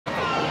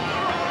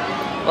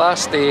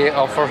Last day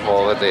of our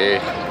holiday.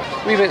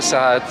 Wee bit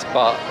sad,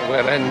 but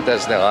we're in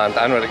Disneyland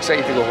and we're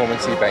excited to go home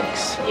and see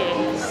Binks.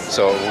 Yes.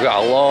 So we've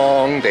got a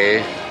long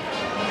day,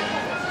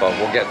 but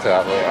we'll get to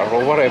that later.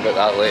 We'll worry about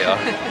that later.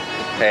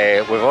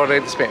 We've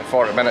already spent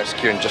 40 minutes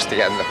queuing just to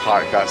get in the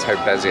park. That's how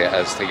busy it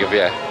is, to give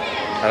you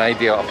an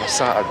idea of a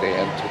Saturday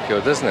in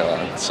Tokyo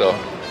Disneyland. So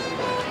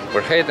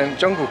we're heading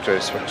Jungle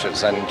Cruise, which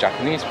is in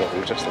Japanese, but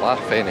we'll just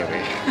laugh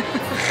anyway.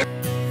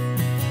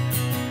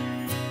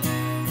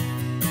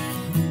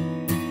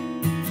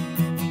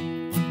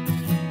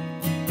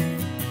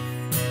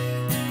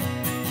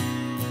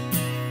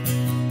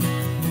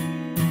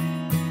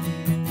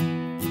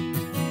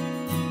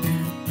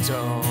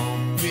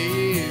 Don't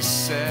be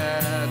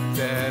sad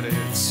that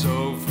it's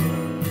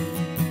over.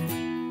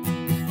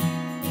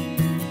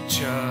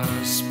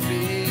 Just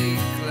be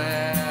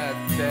glad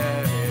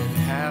that it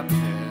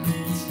happened.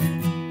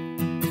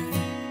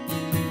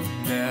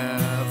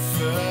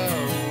 Never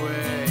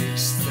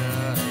waste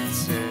a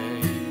day.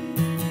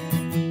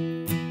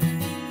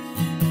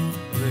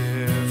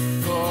 Live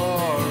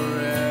for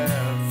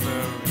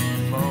every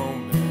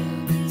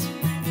moment.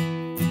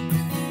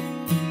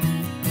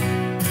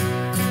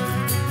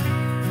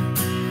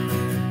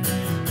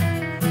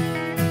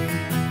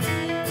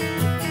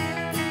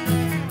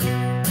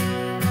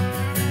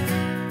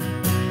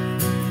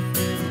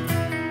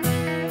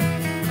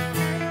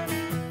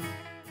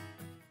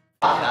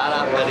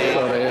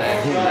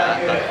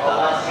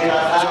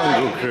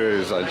 Jungle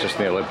Cruise, I just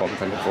nearly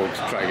bumped into folks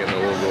trying to get the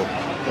logo.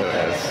 There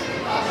it is.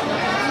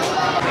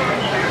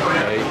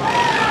 Right,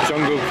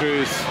 Jungle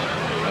Cruise,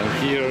 and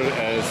here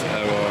is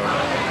our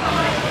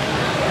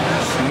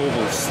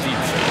noble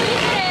steed.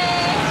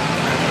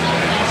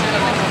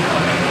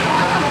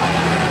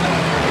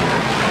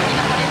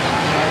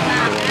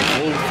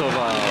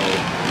 Voltaval.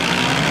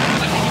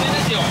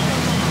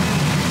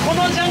 この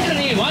ジャングル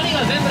にワニ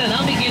が全部で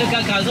何匹いる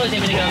か数えて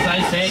みてくださ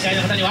い。正解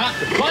の方には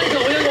ワニと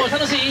泳ぐを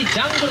楽しいジ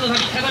ャングルの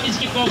旅片道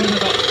切符をプレゼン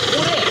ト。これ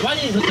ワ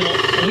ニにとっても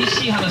美味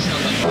しい話な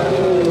んだ。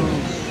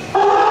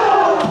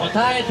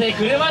答えて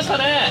くれました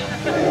ね。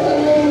で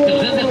も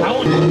全然パ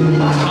オン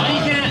大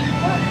変。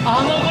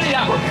あのゴリ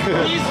ラ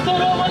ビストロ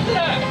を持って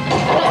る。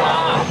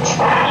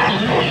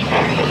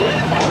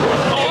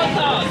おっ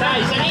とさあ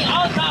一緒に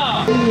おっと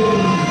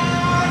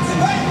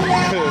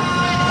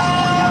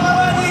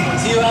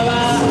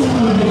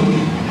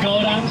ご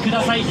覧く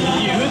ださい。雄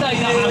大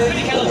なアフ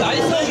リカの大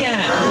草原。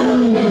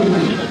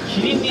でも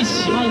キリンに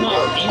シマウマ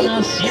みん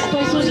な心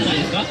配そうじゃない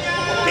ですか。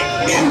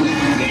そ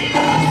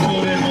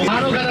れも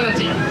あの方たち、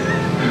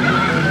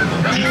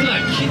実は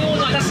昨日の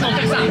私のお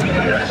客さん、橋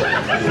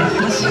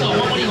のお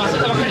守り忘れ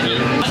たばかりに、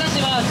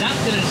私はジャン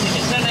グルについ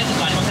て知らないこ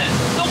とはありません。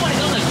どこに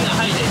どんな木が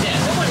生えていて、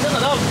どこにどんな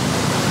動物、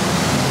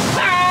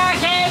さあ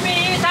ヘ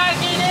ビー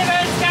滝にぶ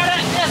つかる。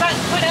皆さん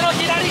船の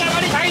左側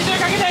に体重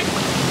かけて、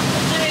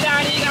左側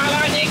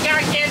にか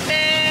け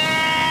て、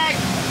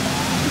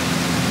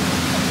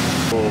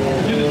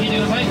よく聞いて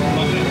ください。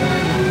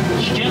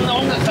危険な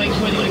音楽さえ聞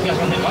こえてくる気がし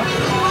ませんか。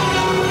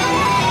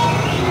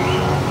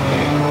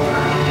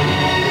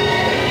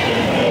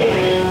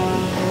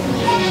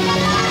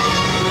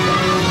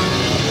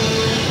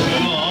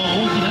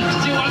大きな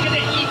口を開けて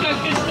威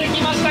嚇して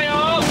きました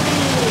よ。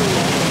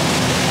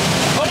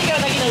これから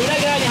滝の裏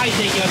側に入っ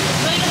ていきます。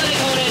ということで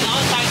恒例の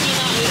滝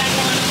の裏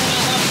側の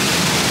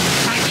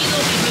滝の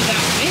水が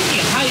目に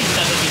入っ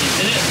た時に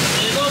する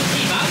動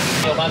き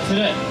を祀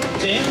る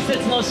伝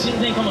説の神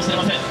殿かもしれ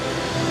ません。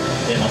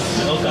でも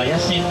すごく怪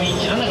しい雰囲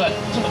気、なんだかち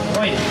ょっと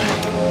怖いですね。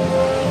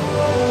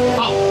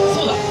あ、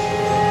そうだ、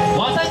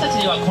私たち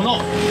にはこのお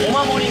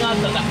守りがあっ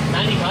たんだ。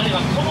何かあれば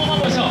このま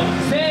までしょう。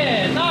せ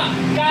ーの、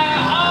ガオ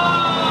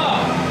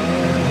ー。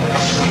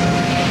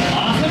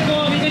あそ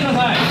こを見てくだ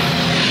さい。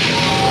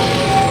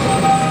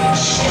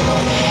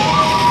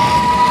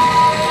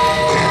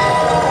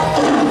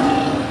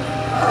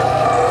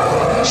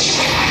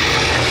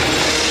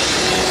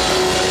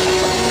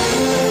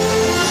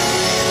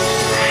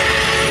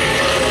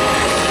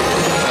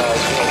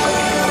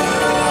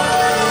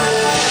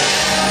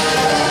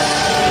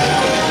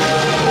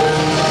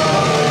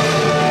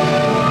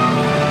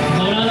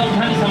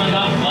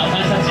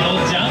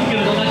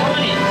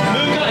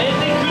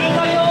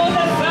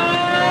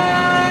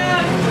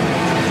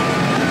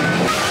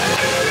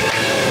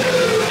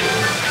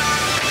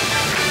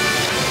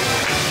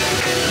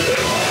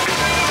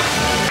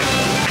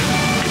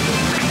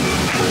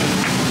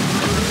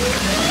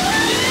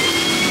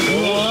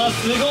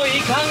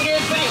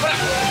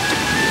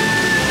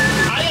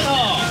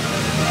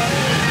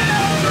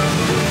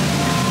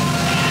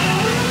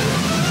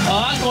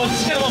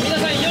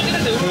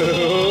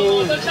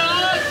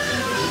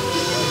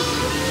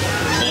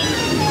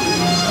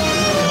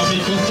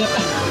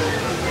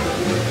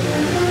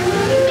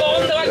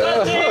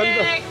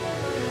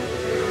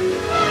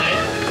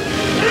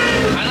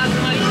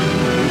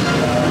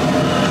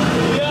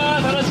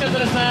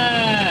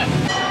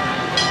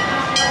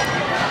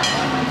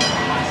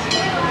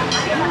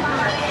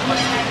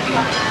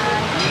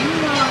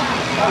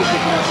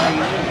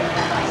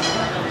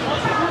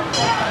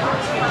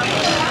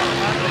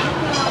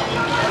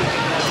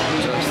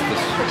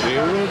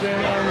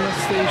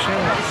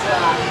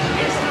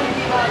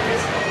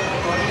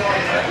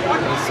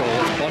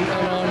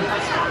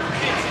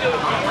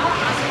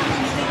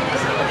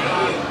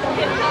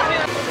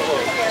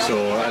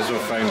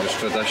we've found as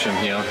tradition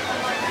here.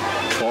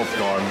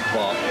 Popcorn,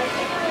 but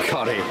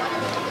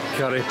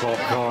curry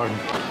popcorn.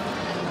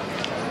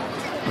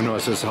 I know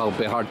this is a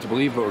bit hard to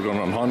believe, but we're going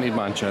on Haunted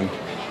Mansion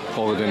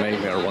Holiday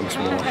Nightmare once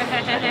more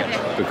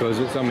because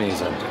it's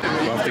amazing.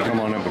 We have to come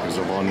on it because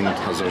Yvonne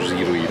has her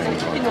 0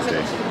 earrings on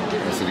today.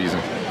 That's the reason.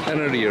 And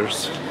her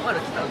ears.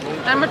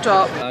 And my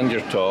top. And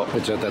your top,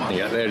 which I didn't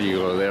get. There you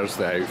go, there's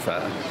the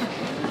outfit.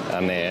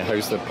 And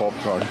how's the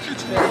popcorn?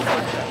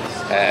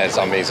 It's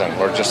amazing.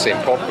 We're just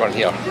saying popcorn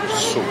here,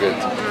 so good.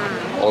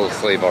 All the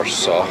flavours,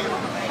 so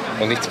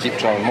we'll need to keep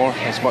trying more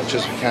as much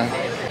as we can.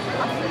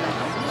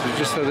 So we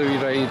just had a wee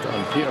ride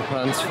on Peter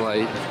Pan's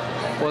flight.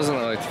 Wasn't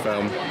allowed to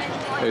film.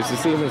 It was the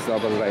same as the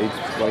other ride,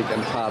 like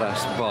in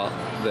Paris, but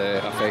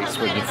the effects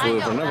when you flew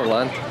over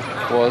Neverland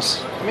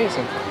was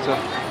amazing. So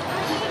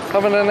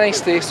having a nice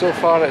day so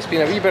far. It's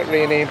been a wee bit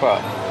rainy,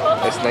 but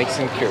it's nice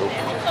and cool,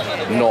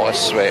 not as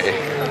sweaty.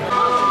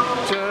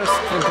 Just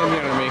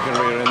continuing to make our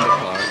way around the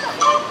park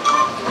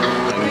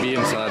and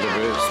being sad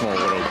about Small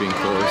World being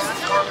closed.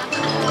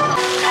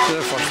 So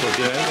the first we're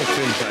going into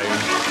Toontown.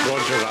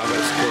 Roger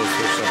Rabbit's closed,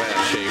 which is a bit of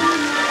a shame,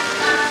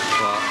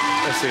 but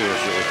this area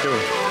is really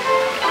cool.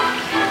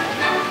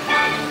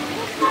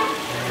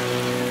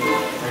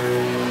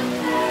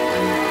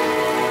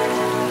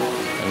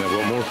 And they've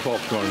got more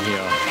popcorn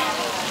here.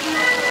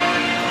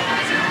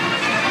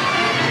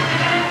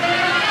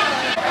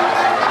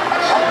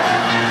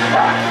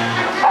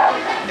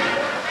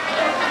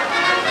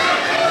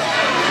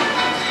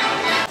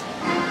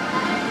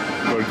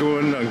 We're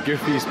going on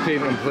Goofy's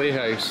Paint and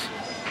Playhouse.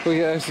 Look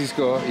at this, he's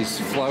got his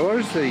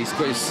flowers, he's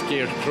got his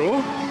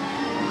scarecrow.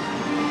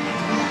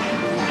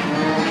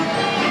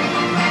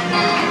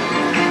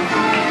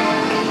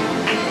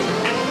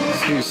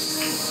 His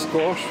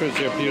squash, which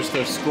he appears to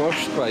have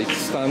squashed by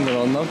standing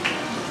on them.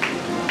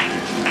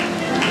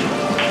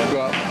 We've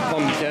got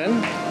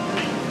pumpkin,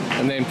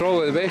 and then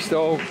probably the best of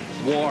all,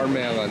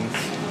 watermelons.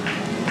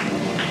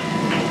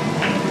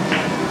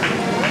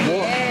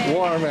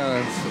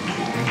 Watermelons.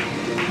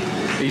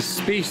 His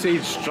Space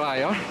Age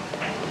dryer.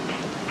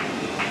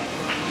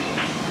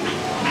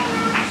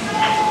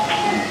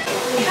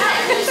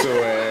 So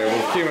we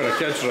came on a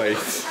kids'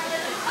 ride.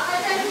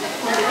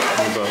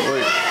 But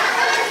look.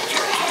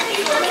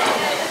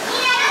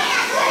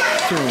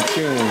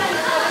 Tune.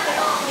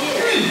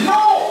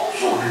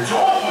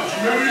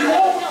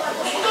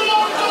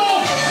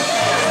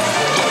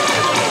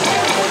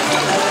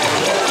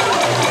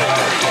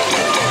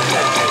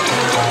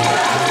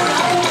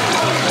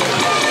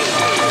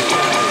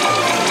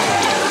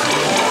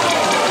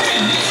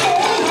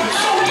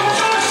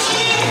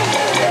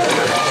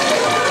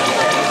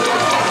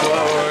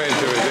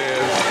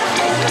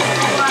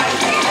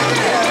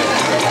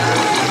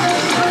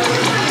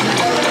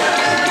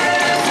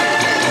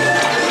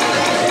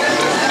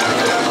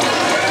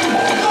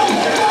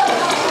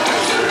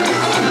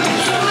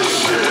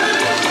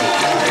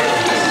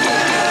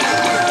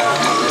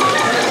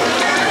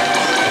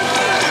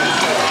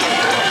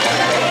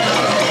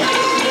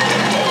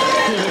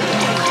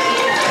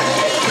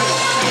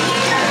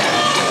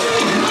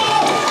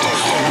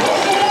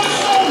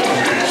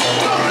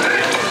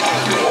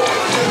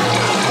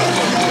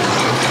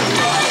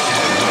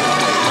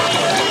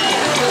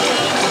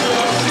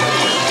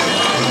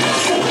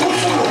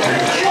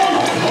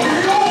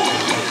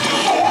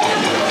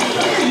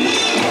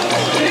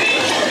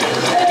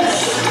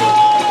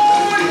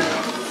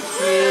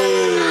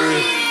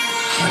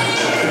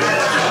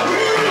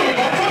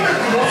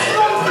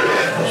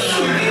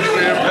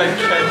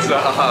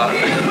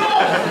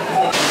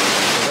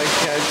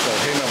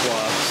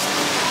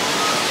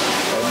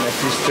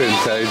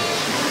 Toontown.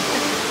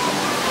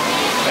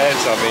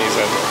 It's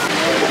amazing.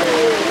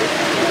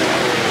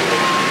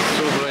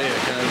 So bright I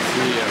can't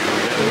see if I'm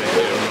getting it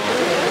here or not.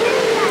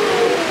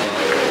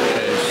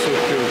 But it's so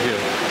cool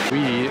here.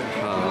 We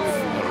have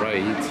a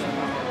ride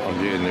on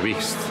Beauty and the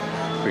Beast.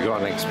 We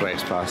got an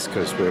express pass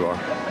because we were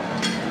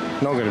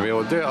not going to be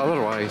able to do it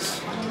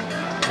otherwise.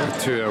 A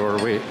 2-hour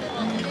wait.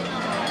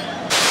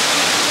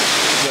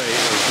 Right,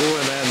 we're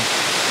going in.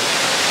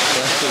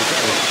 This is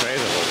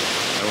incredible.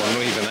 And we're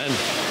not even in.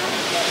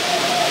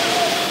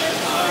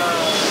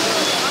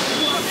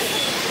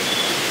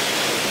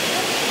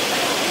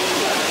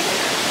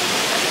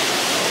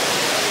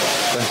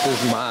 This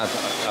is mad.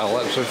 I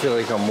literally feel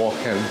like I'm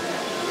walking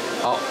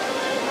up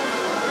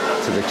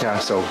to the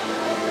castle.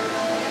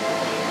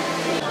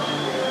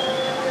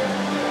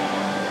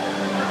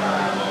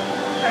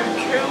 How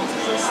cool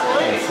does this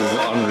look? This is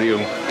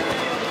unreal.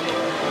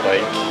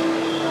 Like,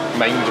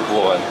 mind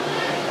blowing.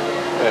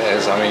 It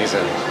is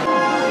amazing.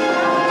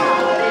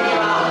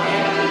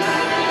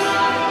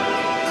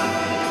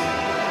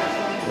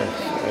 This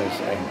is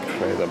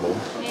incredible.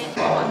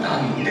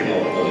 何でも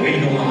思い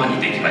のまま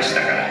にできまし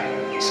たから、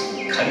す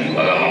っかり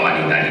わがまま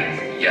にな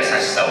り、優し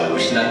さを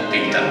失っ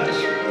ていたので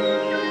しょう。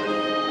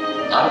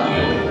ある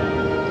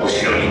夜、お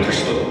城に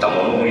年取った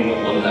物乞いの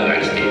女が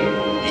来て、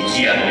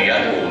一夜の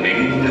宿を恵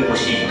んでほ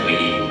しいと言い、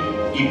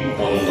一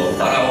本の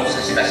バラを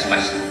差し出しま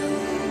した。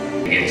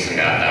月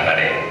が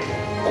流れ、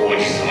王子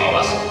様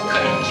はすっか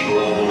り希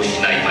望を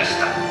失いまし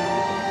た。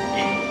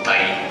一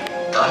体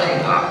誰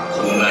が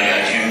こんな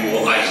野獣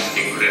を愛し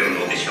てくれる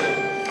のでしょう。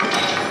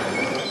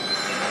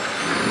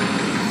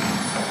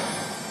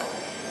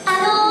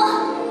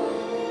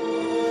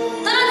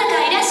どなたか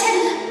いらっしゃる？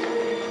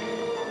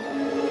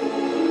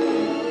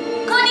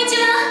こんにち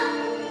は。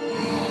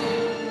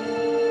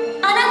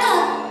あなた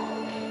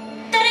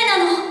誰な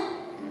の？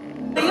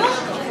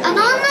あ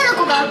の女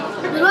の子が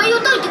呪いを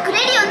解いてくれ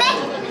るよね。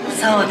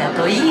そうだ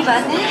といい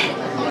わ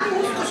ね。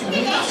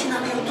身だしな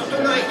みを整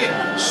えて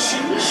紳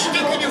士的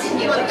に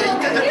振る舞ってい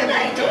ただけ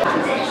ないと。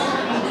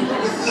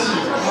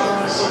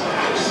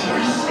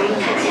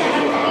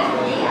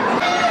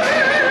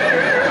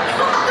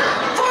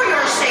For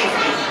your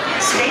safety,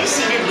 stay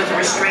seated with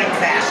restraint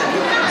fastened,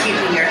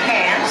 keeping your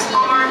hands,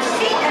 arms,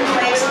 feet, and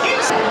legs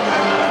inside.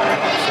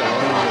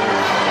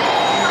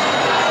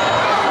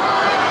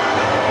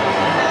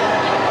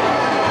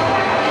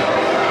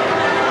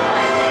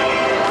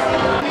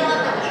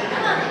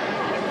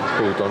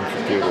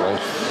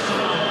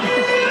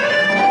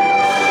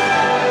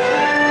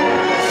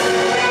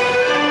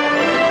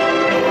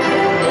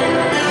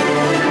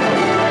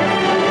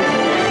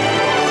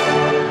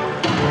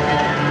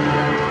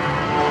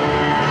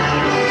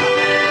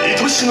 愛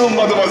しの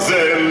マドマゼ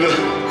ル、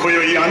今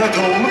宵あな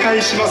たをお迎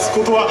えします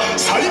ことは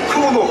最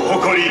高の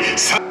誇り。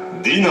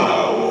ディナ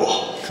ー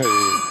を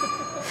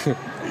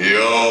よ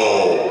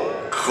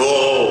うこ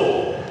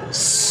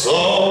そ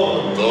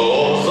ど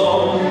う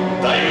ぞ。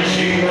大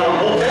事な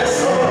お客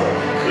様、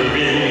首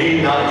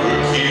にナプ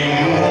キン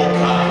を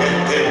かけ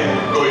て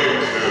ごゆっ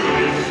く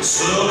り。ス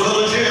ープ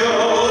ジュー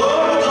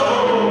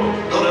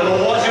どれも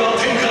お味は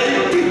天下一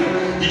品。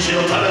一度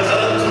食べた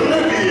らトレ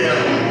ビアン。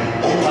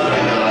お食べ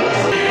ならお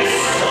それ。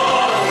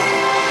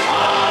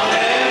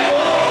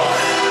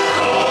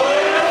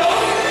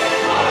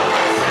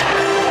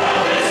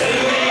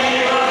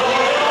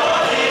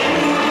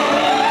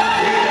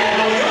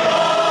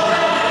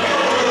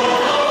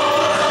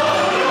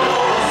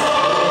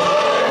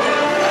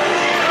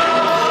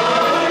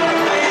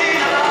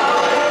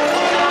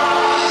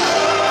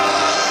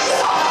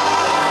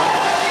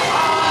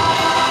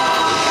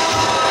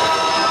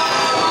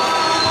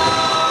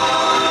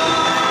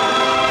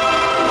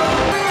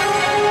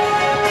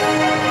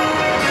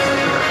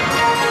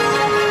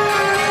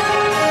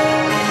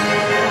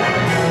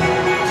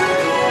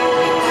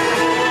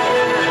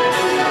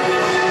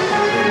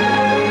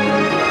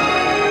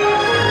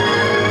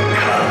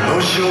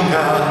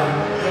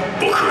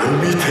僕を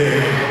見て、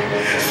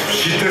そし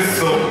てそ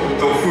っ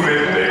と触れ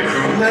てく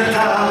れた。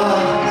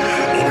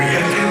怯え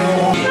ても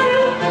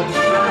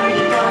何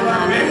かが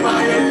芽生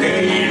えて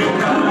いる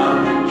か。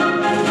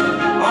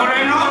俺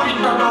の言っ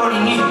た通り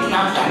にな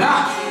ったな。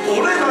俺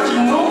たち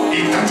の言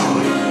った通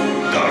り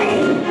だろ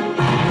う。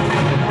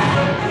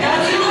野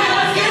獣を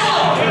助けろ。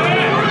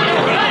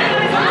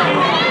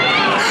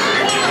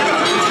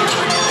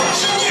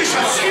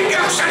侵略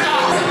者だ。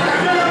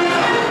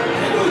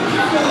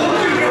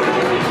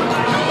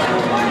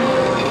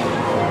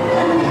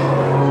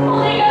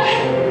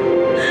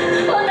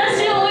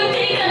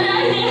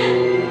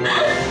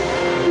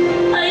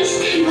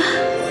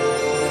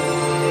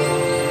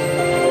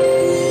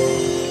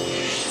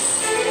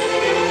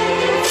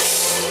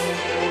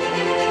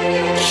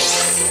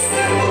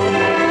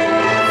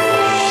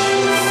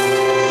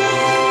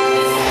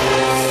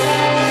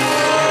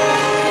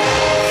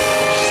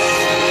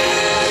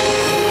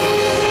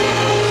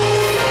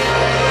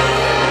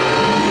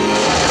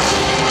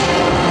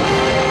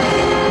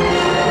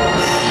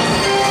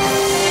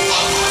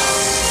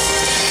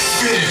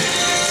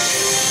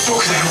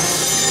僕だよ。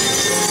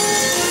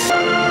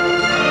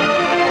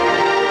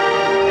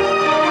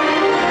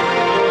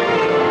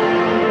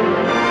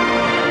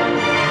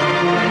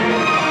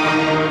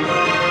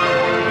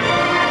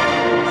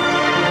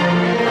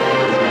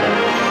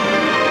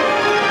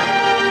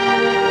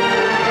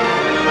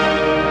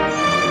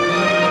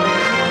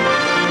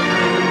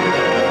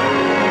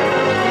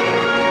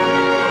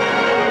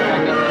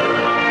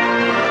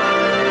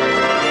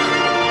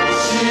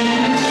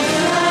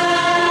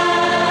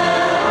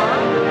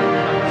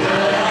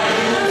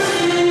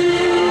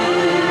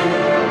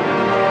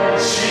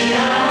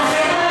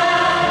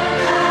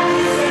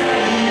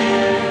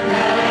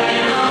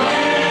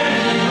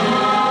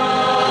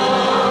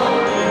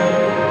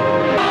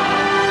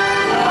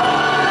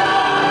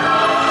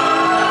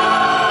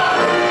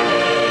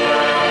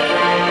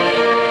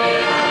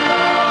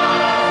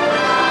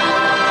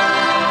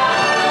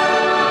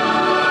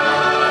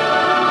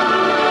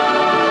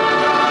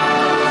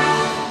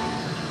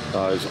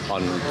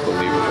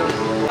Unbelievable.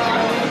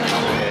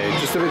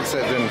 Just about to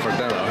sit down for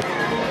dinner,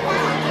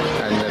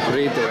 and the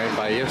parade that went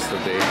by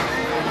yesterday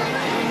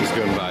is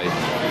going by.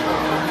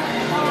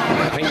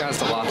 I think that's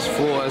the last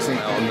float, isn't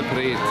it, on the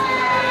parade?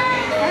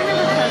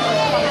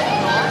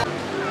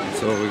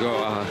 So we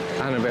got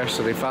an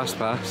anniversary fast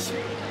pass.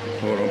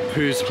 We're on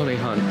Pooh's Honey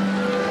Hunt.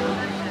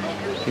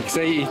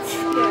 Excited?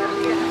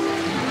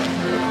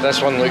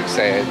 This one looks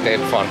dead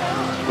fun.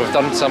 We've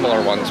done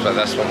similar ones, but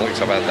this one looks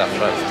a bit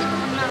different.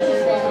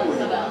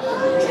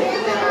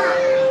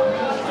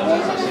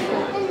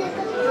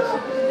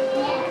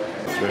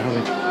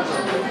 really.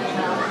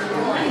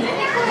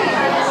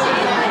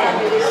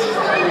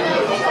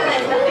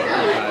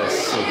 That is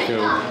so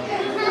cool.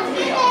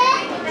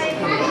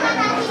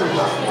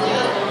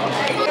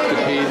 The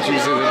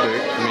pages of the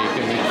book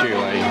making the queue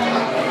line.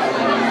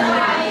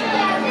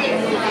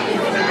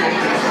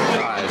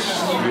 That is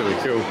really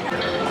cool.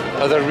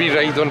 Had a wee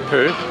ride on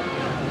Pooh.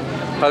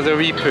 Had a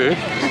wee Pooh.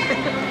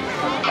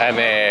 And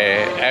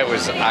it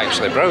was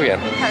actually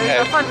brilliant. It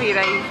was a fun wee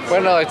ride. We're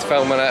not allowed to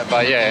film in it,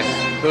 but yeah,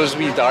 those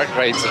wee dark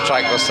rides, the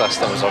trackless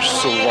systems are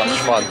so much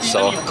fun.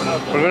 So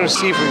we're going to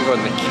see if we can go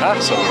in the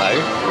castle now.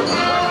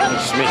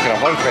 Just making a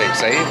one quite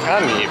excited,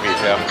 and me to be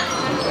fair.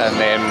 And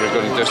then we're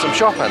going to do some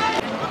shopping.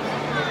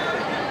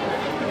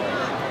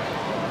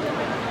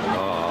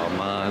 Oh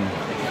man,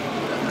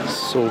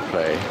 so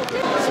pretty.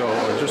 So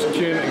we're just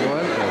queuing to go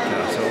into the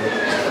castle,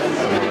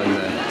 and we're in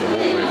the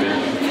walkway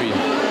between.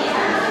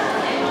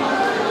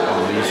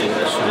 These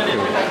look so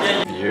cool.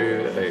 View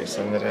out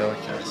Cinderella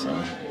Castle.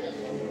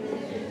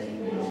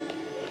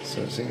 So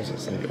it seems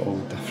it's like all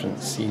different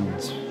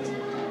scenes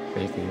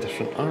making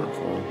different art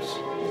forms.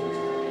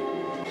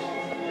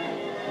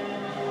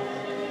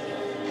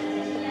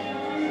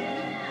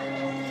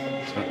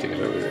 It's hard to get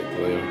out with it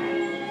glare.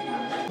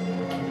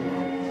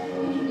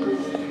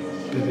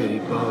 Bibbidi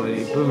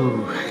bobbidi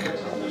boo.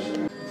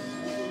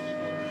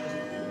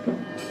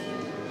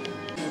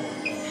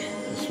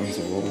 This one's a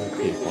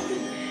wallpaper.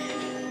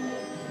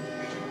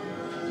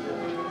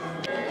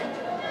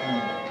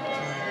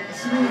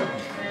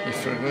 You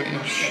forgot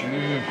your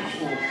shoe.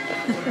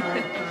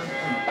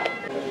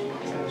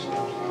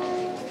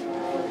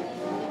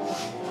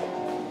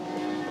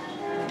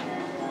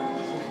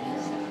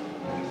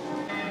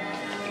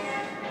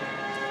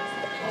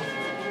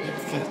 It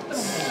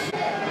fits.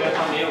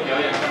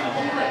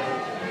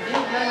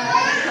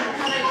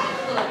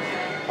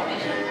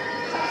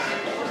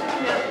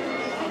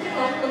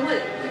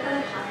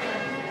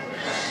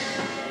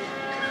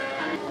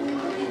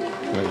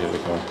 Right, here we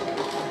go.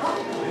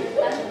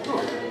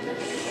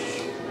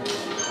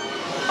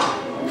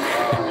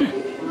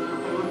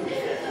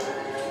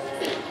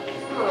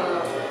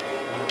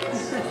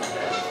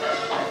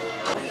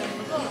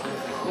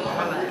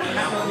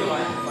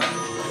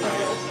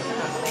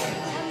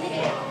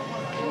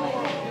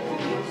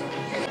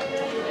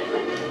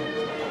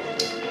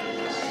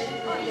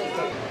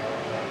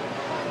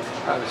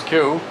 That was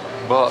cool,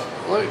 but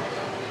look,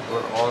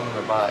 we're on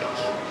the back.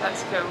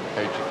 That's cool.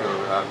 How'd you feel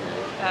with that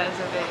view? That is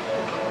a very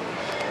cool.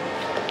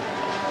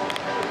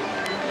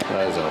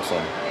 That is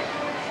awesome.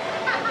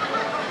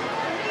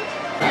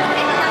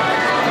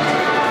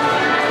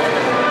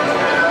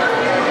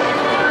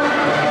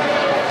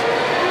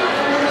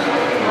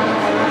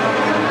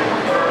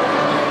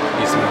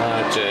 It's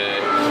magic.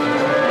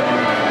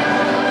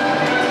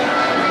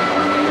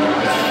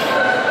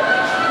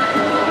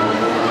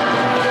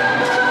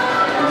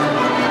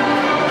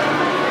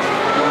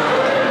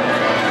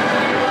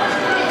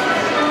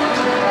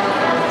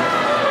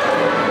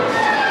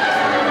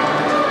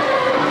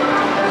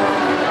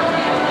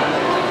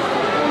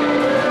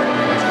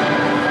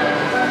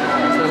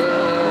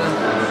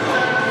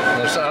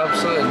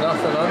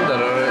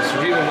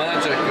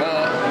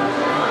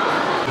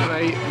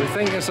 We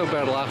think this will be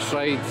our last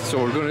ride, so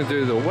we're going to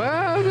do the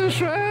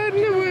wildest ride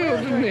in the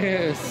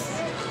wilderness.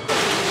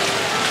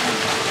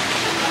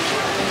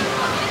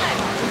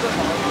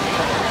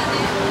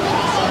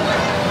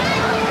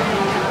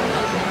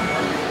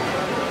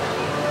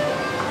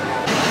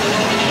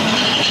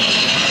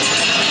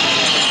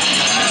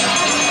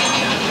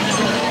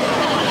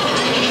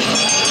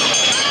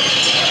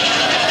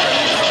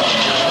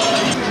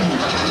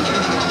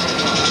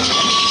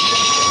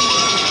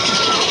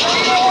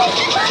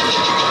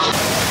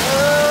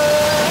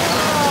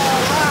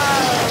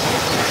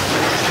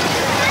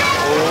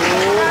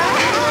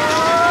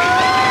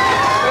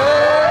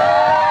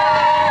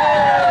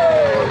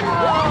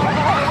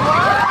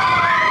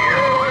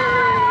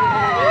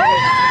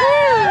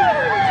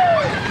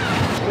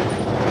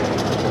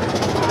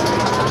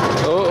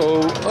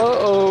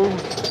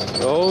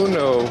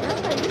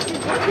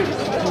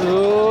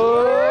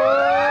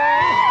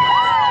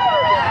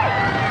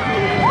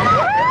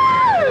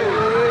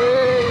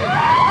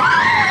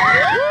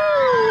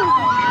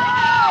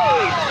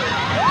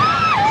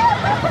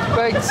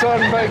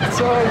 Big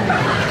sun.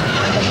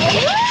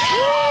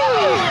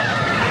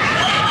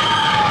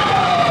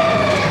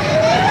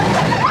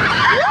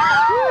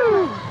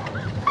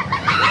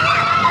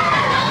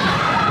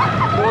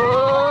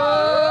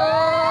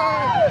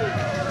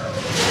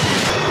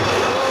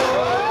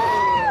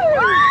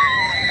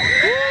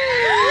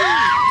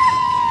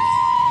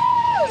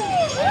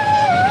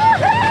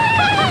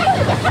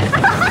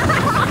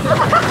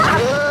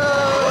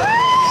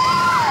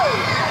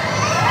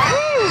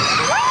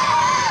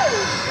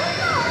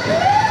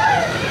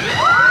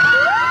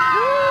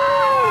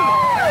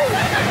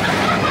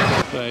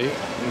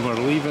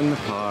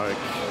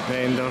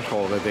 End our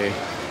holiday,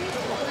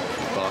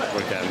 but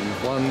we're getting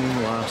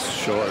one last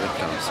shot of the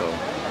castle.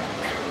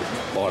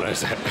 Or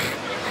is it?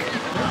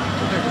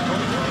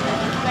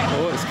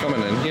 Oh, it's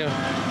coming in here.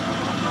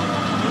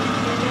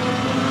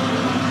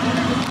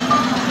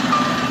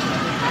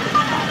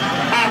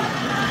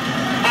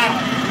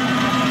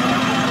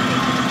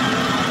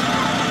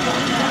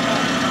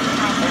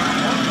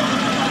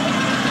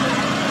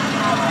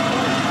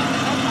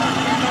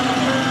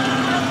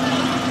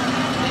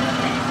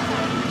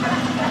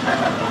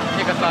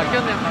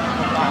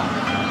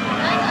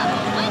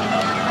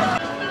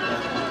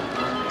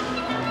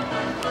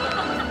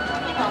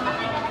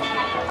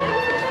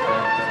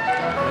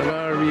 And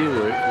our wee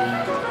look,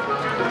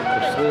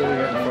 we're slowly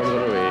getting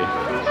further away.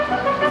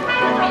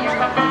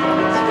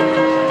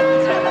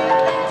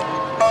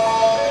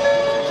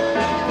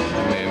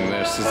 And then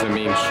this is the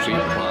main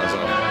street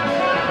plaza.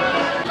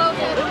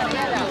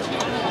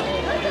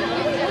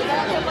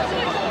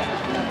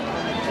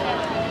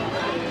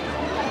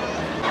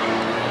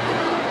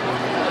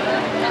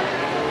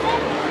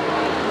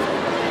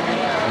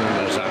 And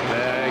there's a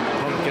big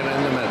pumpkin in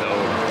the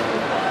middle.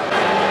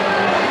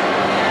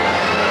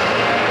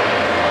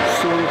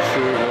 So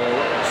true,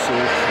 Walt, so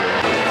true.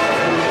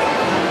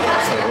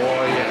 It's the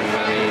Roy and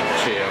Minnie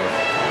chair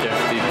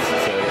gifted to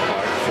the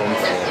park from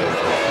Florida.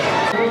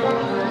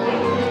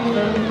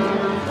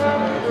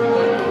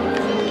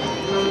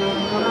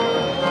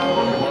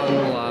 One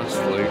last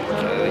look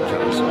at the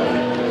castle.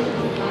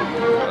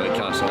 Or the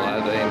castle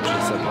at the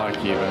entrance of the park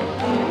even.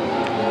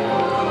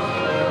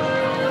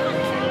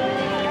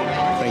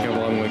 I think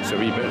everyone looks a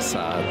wee bit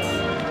sad.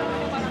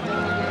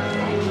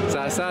 Is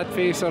that a sad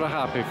face or a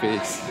happy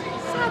face?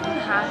 Sad and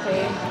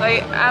happy.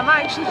 Like, I'm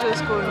actually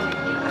just going,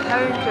 how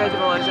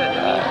incredible is it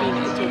that we've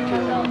been to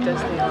Tokyo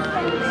Disneyland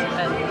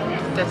and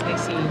Disney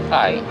Sea?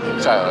 Aye,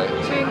 exactly.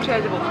 Two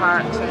incredible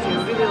parks. I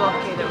feel really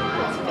lucky that we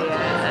got to do it.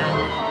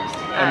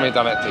 And we've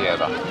done it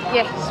together.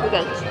 Yes, we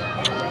did.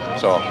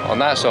 So, on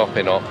that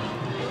soppy note,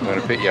 I'm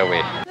going to put you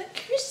away. Look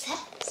who's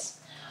this.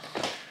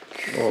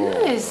 Oh.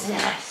 Who is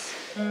this?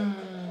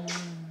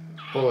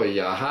 Oh,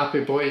 you a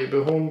happy boy to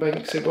be home,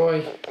 Binksy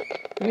boy?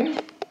 Hmm?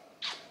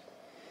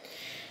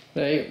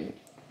 Right,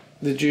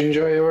 did you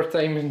enjoy our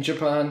time in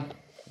Japan?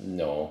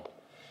 No,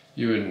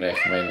 you wouldn't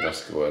recommend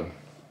us going.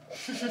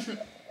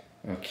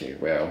 Okay,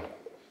 well,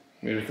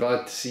 we were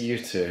glad to see you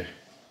too.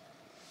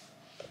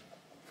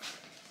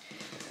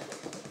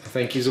 I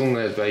think his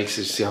only advice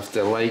is you have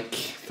to like,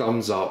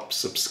 thumbs up,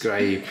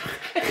 subscribe.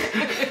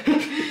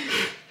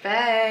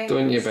 Thanks.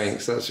 Don't you,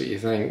 Binks? That's what you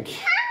think.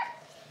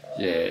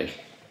 Yeah.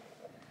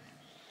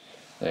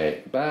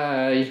 Right,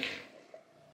 bye.